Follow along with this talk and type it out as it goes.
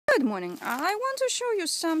Good morning. I want to show you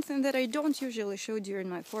something that I don't usually show during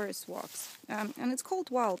my forest walks, and it's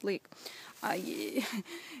called wild leek. I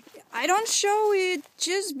don't show it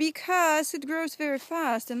just because it grows very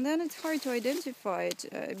fast, and then it's hard to identify it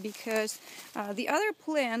because the other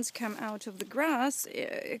plants come out of the grass,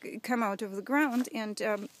 come out of the ground, and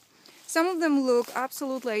some of them look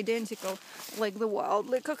absolutely identical, like the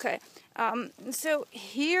wild leek. Okay, so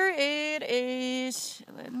here it is.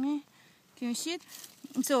 Can you see it?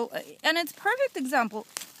 So, and it's perfect example.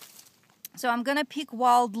 So I'm gonna pick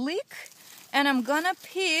wild leek, and I'm gonna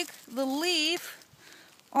pick the leaf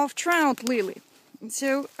of trout lily.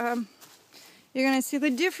 So you're gonna see the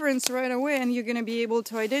difference right away, and you're gonna be able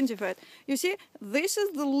to identify it. You see, this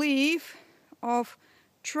is the leaf of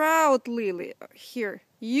trout lily here.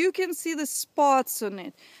 You can see the spots on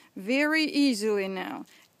it very easily now.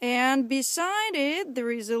 And beside it, there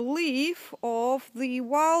is a leaf of the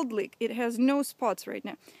wild leek. It has no spots right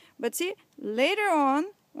now. But see, later on,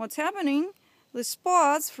 what's happening, the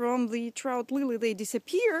spots from the trout lily, they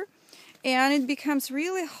disappear, and it becomes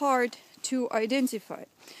really hard to identify.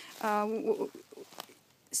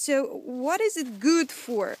 So what is it good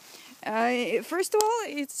for? First of all,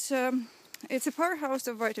 it's a powerhouse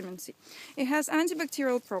of vitamin C. It has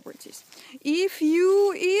antibacterial properties. If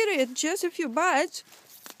you eat it, just a few bites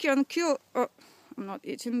can kill. Oh, I'm not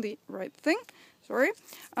eating the right thing. Sorry.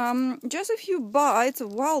 Just a few bites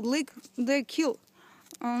of wild leek, they kill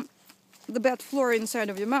the bad flora inside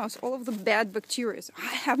of your mouth, all of the bad bacteria.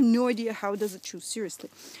 I have no idea how does it choose, seriously.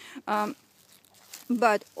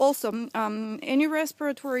 But also, any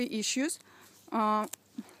respiratory issues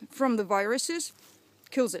from the viruses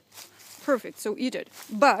kills it. Perfect, so eat it.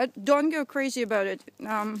 But don't go crazy about it.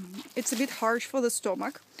 It's a bit harsh for the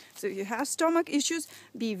stomach. So if you have stomach issues,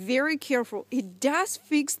 be very careful. It does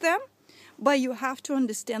fix them, but you have to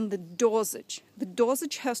understand the dosage. The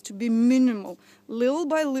dosage has to be minimal, little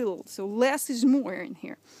by little. So less is more in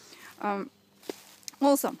here.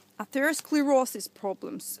 Also, atherosclerosis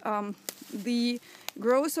problems. The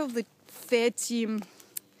growth of the fatty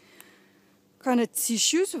kind of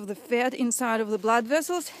tissues of the fat inside of the blood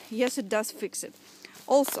vessels, yes, it does fix it.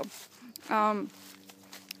 Also,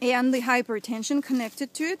 and the hypertension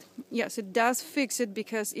connected to it, yes, it does fix it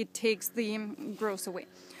because it takes the growth away.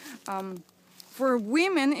 For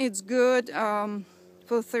women, it's good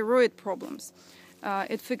for thyroid problems.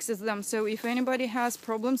 It fixes them. So if anybody has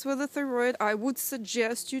problems with the thyroid, I would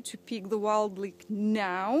suggest you to pick the wild leek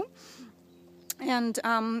now. And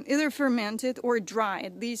either ferment it or dry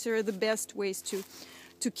it. These are the best ways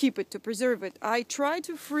to keep it, to preserve it. I tried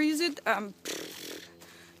to freeze it.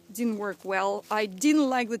 Didn't work well. I didn't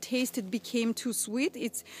like the taste. It became too sweet.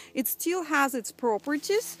 It still has its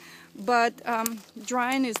properties, but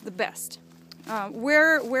drying is the best.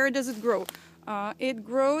 Where does it grow? It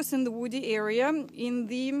grows in the woody area. In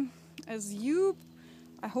the,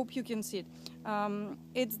 I hope you can see it.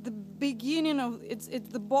 It's the beginning of, it's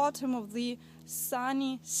the bottom of the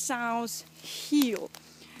sunny south hill,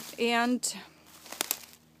 and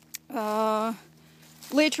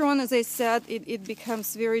later on, as I said, it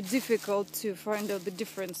becomes very difficult to find out the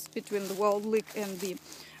difference between the wild leek and the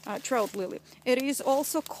trout lily. It is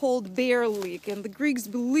also called bear leek, and the Greeks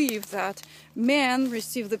believe that man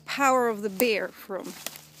received the power of the bear from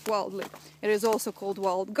wild leek. It is also called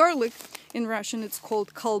wild garlic. In Russian, it's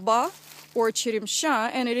called kalba or черемша,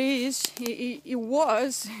 and it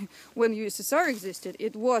was, when USSR existed,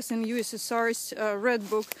 it was in USSR's Red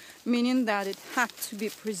Book, meaning that it had to be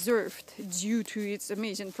preserved due to its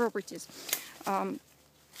amazing properties.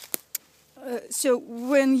 So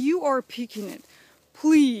when you are picking it,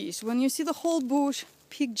 please, when you see the whole bush,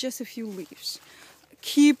 pick just a few leaves.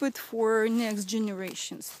 Keep it for next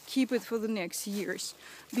generations. Keep it for the next years.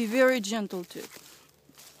 Be very gentle to it.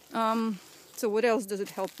 So what else does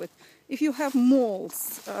it help with? If you have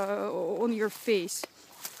moles on your face,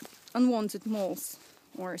 unwanted moles,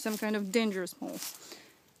 or some kind of dangerous moles,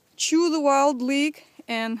 chew the wild leek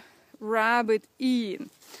and rub it in.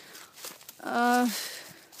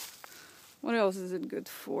 What else is it good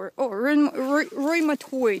for? Oh,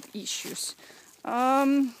 rheumatoid issues.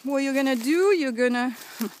 What you're gonna do, you're gonna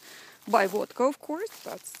buy vodka, of course,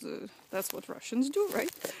 that's what Russians do,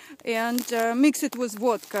 right? And mix it with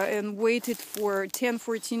vodka and wait it for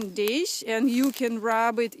 10-14 days, and you can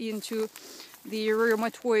rub it into the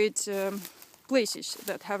rheumatoid places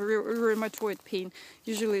that have rheumatoid pain.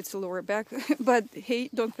 Usually it's the lower back, but hey,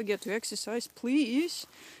 don't forget to exercise, please,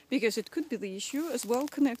 because it could be the issue as well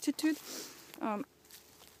connected to it.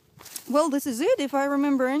 Well, this is it. If I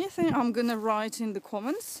remember anything, I'm gonna write in the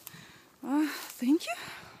comments. Thank you.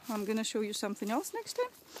 I'm gonna show you something else next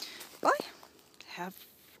time. Bye. Have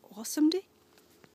awesome day.